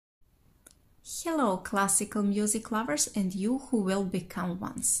Hello, classical music lovers and you who will become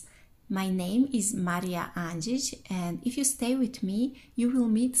ones. My name is Maria Andžić, and if you stay with me, you will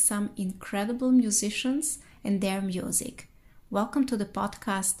meet some incredible musicians and their music. Welcome to the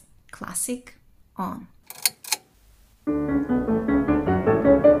podcast Classic On.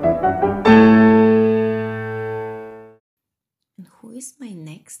 And who is my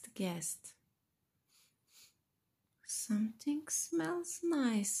next guest? Something smells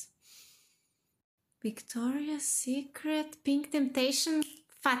nice. Victoria's Secret Pink Temptation,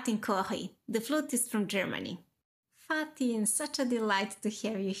 Fatin Kohi, the flutist from Germany. Fatin, such a delight to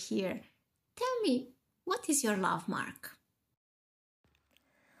have you here. Tell me, what is your love mark?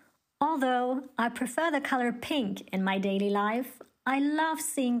 Although I prefer the color pink in my daily life, I love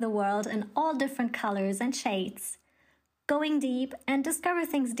seeing the world in all different colors and shades. Going deep and discover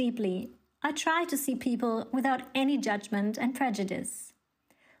things deeply, I try to see people without any judgment and prejudice.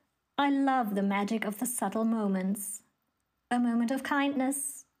 I love the magic of the subtle moments. A moment of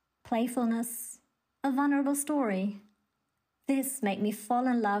kindness, playfulness, a vulnerable story. This makes me fall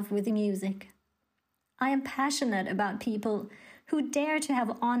in love with the music. I am passionate about people who dare to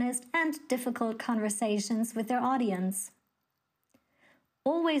have honest and difficult conversations with their audience.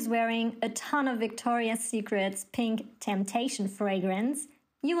 Always wearing a ton of Victoria's Secret's Pink Temptation fragrance,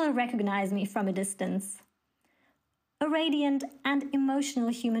 you will recognize me from a distance. A radiant and emotional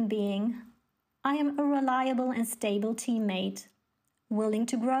human being, I am a reliable and stable teammate, willing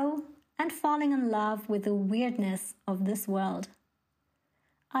to grow and falling in love with the weirdness of this world.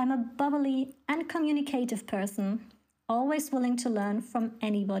 I'm a bubbly and communicative person, always willing to learn from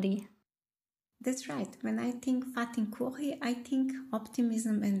anybody. That's right. When I think Fatin Kohi, I think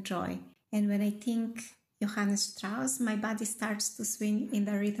optimism and joy. And when I think Johannes Strauss, my body starts to swing in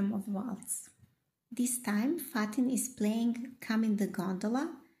the rhythm of waltz. This time, Fatin is playing Come in the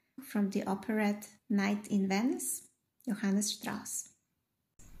Gondola from the operette Night in Venice, Johannes Strauss.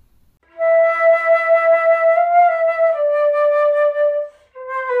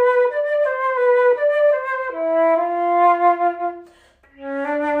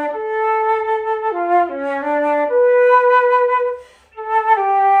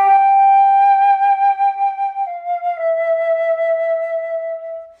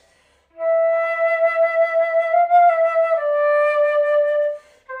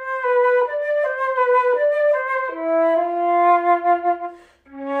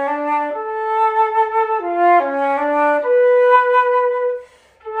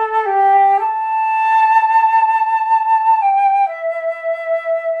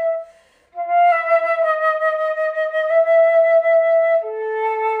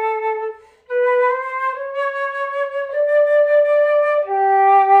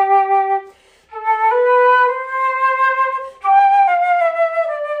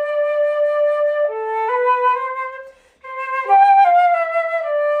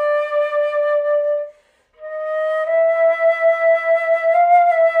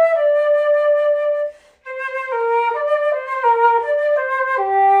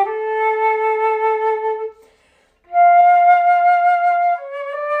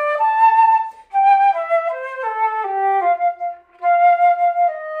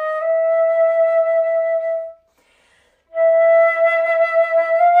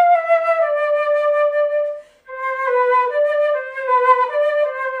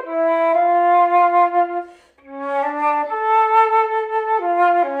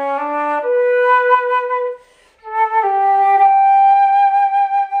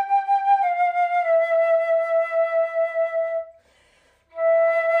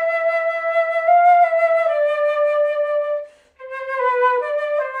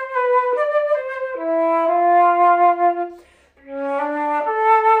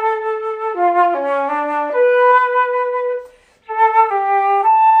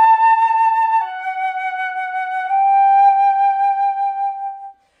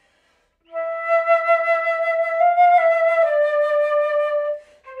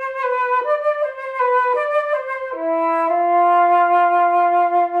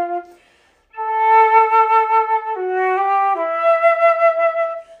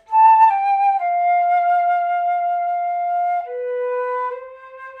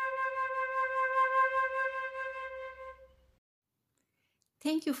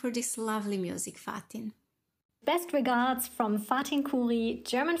 Thank you for this lovely music, Fatin. Best regards from Fatin Kohi,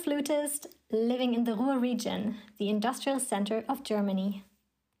 German flutist living in the Ruhr region, the industrial center of Germany.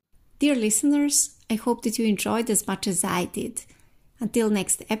 Dear listeners, I hope that you enjoyed as much as I did. Until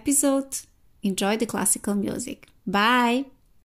next episode, enjoy the classical music. Bye!